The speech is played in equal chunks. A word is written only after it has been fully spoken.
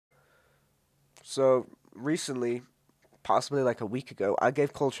So recently, possibly like a week ago, I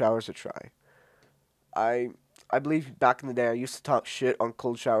gave cold showers a try. I I believe back in the day I used to talk shit on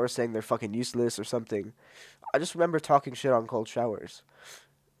cold showers, saying they're fucking useless or something. I just remember talking shit on cold showers,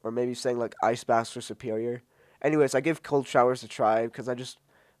 or maybe saying like ice baths are superior. Anyways, I gave cold showers a try because I just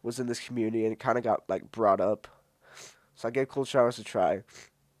was in this community and it kind of got like brought up. So I gave cold showers a try,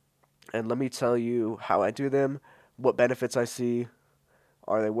 and let me tell you how I do them, what benefits I see,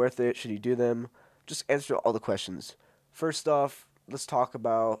 are they worth it, should you do them? Just answer all the questions. First off, let's talk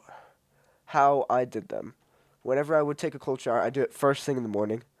about how I did them. Whenever I would take a cold shower, I do it first thing in the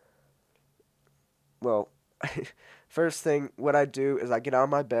morning. Well, first thing, what I do is I get out of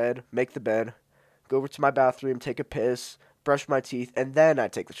my bed, make the bed, go over to my bathroom, take a piss, brush my teeth, and then I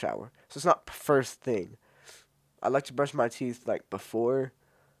take the shower. So it's not first thing. I like to brush my teeth like before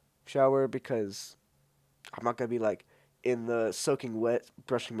shower because I'm not gonna be like in the soaking wet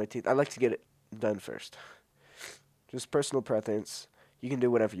brushing my teeth. I like to get it done first. Just personal preference. You can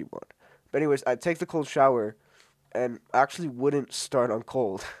do whatever you want. But anyways, I take the cold shower and actually wouldn't start on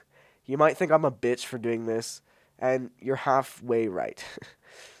cold. You might think I'm a bitch for doing this, and you're halfway right.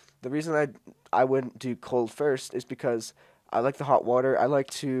 The reason I wouldn't do cold first is because I like the hot water. I like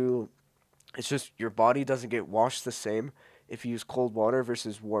to. It's just your body doesn't get washed the same if you use cold water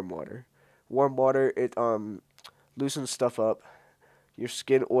versus warm water. Warm water it loosens stuff up. Your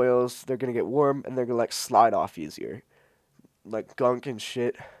skin oils they're gonna get warm and they're gonna like slide off easier. Like gunk and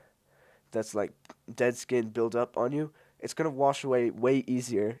shit that's like dead skin build up on you. It's gonna wash away way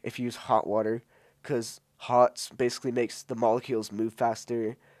easier if you use hot water, cause hot basically makes the molecules move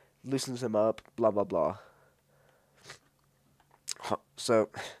faster, loosens them up, blah blah blah. So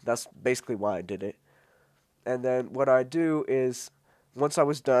that's basically why I did it. And then what I do is, once I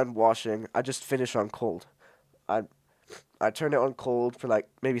was done washing, I just finish on cold. I I turn it on cold for like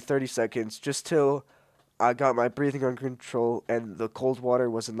maybe 30 seconds, just till I got my breathing under control and the cold water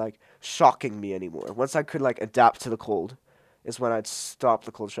wasn't like shocking me anymore. Once I could like adapt to the cold, is when I'd stop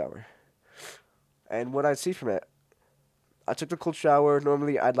the cold shower. And what I'd see from it, I took the cold shower.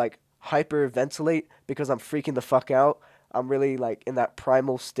 Normally, I'd like hyperventilate because I'm freaking the fuck out. I'm really like in that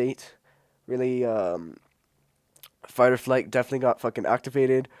primal state. Really, fight or flight definitely got fucking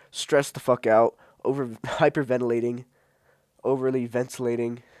activated. Stressed the fuck out. Over hyperventilating, overly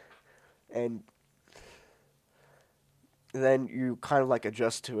ventilating, and then you kind of like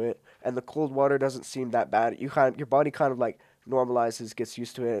adjust to it. And the cold water doesn't seem that bad. Your body kind of like normalizes, gets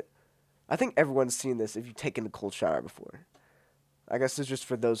used to it. I think everyone's seen this if you've taken a cold shower before. I guess it's just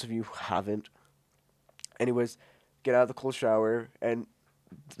for those of you who haven't. Anyways, get out of the cold shower, and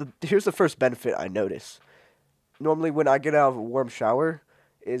here's the first benefit I notice. Normally, when I get out of a warm shower,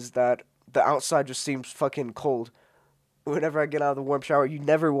 is that the outside just seems fucking cold. Whenever I get out of the warm shower, you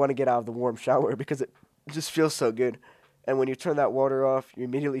never want to get out of the warm shower because it just feels so good. And when you turn that water off, you're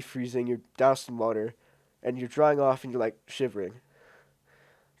immediately freezing, you're doused in water, and you're drying off and you're like shivering.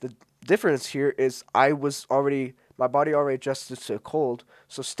 The difference here is my body already adjusted to cold,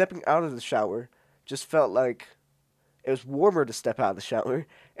 so stepping out of the shower just felt like it was warmer to step out of the shower,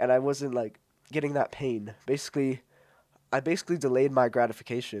 and I wasn't like getting that pain. I basically delayed my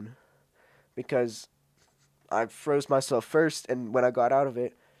gratification because I froze myself first, and when I got out of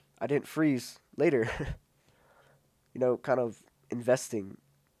it, I didn't freeze later. Kind of investing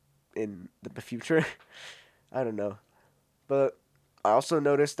in the future. I don't know. But I also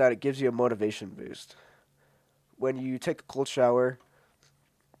noticed that it gives you a motivation boost. When you take a cold shower,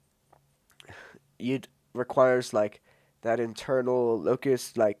 it requires like that internal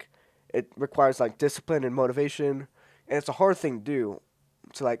locus, like it requires like discipline and motivation, and it's a hard thing to do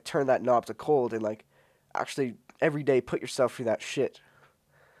to like turn that knob to cold and like actually every day put yourself through that shit.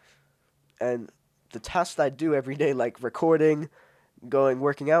 And the tasks I do every day, like recording,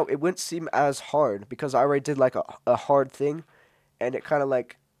 working out, it wouldn't seem as hard because I already did like a hard thing, and it kind of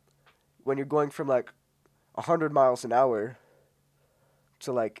like when you're going from like 100 miles an hour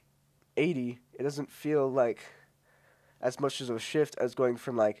to like 80, it doesn't feel like as much as a shift as going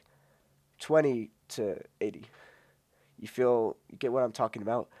from like 20 to 80. You get what I'm talking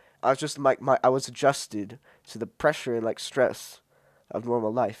about? I was just like I was adjusted to the pressure and like stress of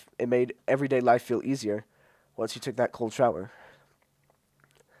normal life. It made everyday life feel easier once you took that cold shower.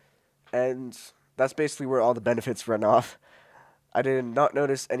 And that's basically where all the benefits run off. I did not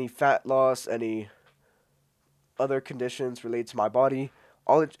notice any fat loss, any other conditions related to my body.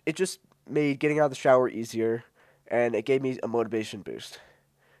 It just made getting out of the shower easier, and it gave me a motivation boost.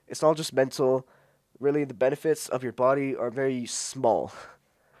 It's all just mental. Really, the benefits of your body are very small,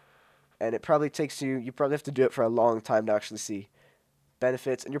 and you probably have to do it for a long time to actually see.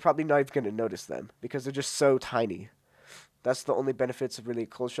 benefits, and you're probably not even going to notice them because they're just so tiny. That's the only benefits of really a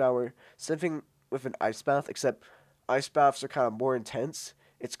cold shower. Same thing with an ice bath, except ice baths are kind of more intense.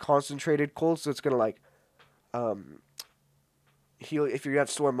 It's concentrated cold, so it's going to like um, heal. If you have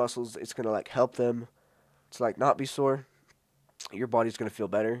sore muscles, it's going to like help them to like not be sore. Your body's going to feel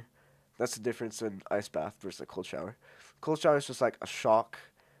better. That's the difference in ice bath versus a cold shower. Cold shower is just like a shock,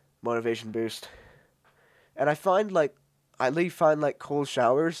 motivation boost. And I really find like cold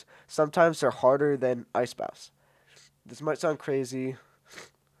showers, sometimes they're harder than ice baths. This might sound crazy,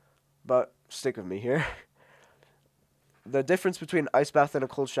 but stick with me here. The difference between an ice bath and a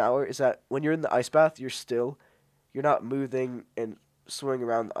cold shower is that when you're in the ice bath, you're still. You're not moving and swimming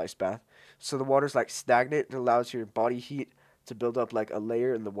around the ice bath. So the water's like stagnant and allows your body heat to build up like a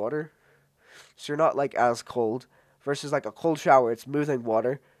layer in the water. So you're not like as cold. Versus like a cold shower, it's moving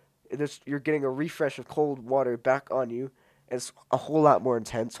water. You're getting a refresh of cold water back on you. And it's a whole lot more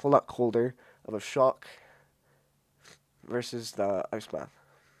intense, a whole lot colder of a shock versus the ice bath.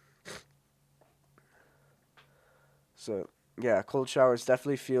 So yeah, cold showers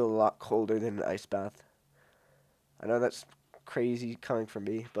definitely feel a lot colder than an ice bath. I know that's crazy coming from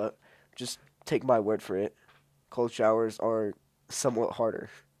me, but just take my word for it. Cold showers are somewhat harder.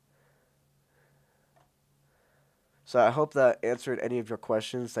 So I hope that answered any of your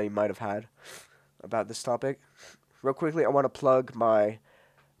questions that you might have had about this topic. Real quickly, I want to plug my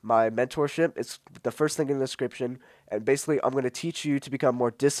mentorship. It's the first thing in the description, and basically I'm going to teach you to become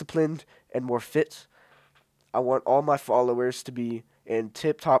more disciplined and more fit. I want all my followers to be in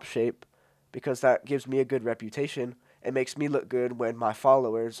tip-top shape because that gives me a good reputation and makes me look good when my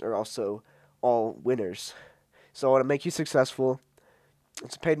followers are also all winners. So I want to make you successful.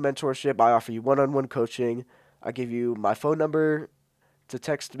 It's a paid mentorship. I offer you one-on-one coaching. I give you my phone number to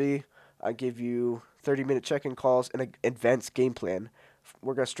text me. I give you 30-minute check-in calls and an advanced game plan.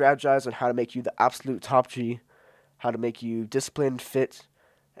 We're going to strategize on how to make you the absolute top G, how to make you disciplined, fit,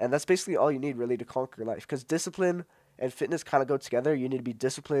 and that's basically all you need really to conquer life. Because discipline and fitness kind of go together. You need to be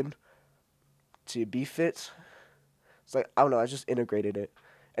disciplined to be fit. It's like, I don't know, I just integrated it.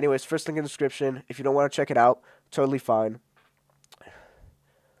 Anyways, first link in the description. If you don't want to check it out, totally fine.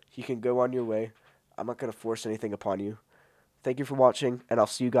 You can go on your way. I'm not going to force anything upon you. Thank you for watching, and I'll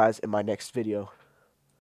see you guys in my next video.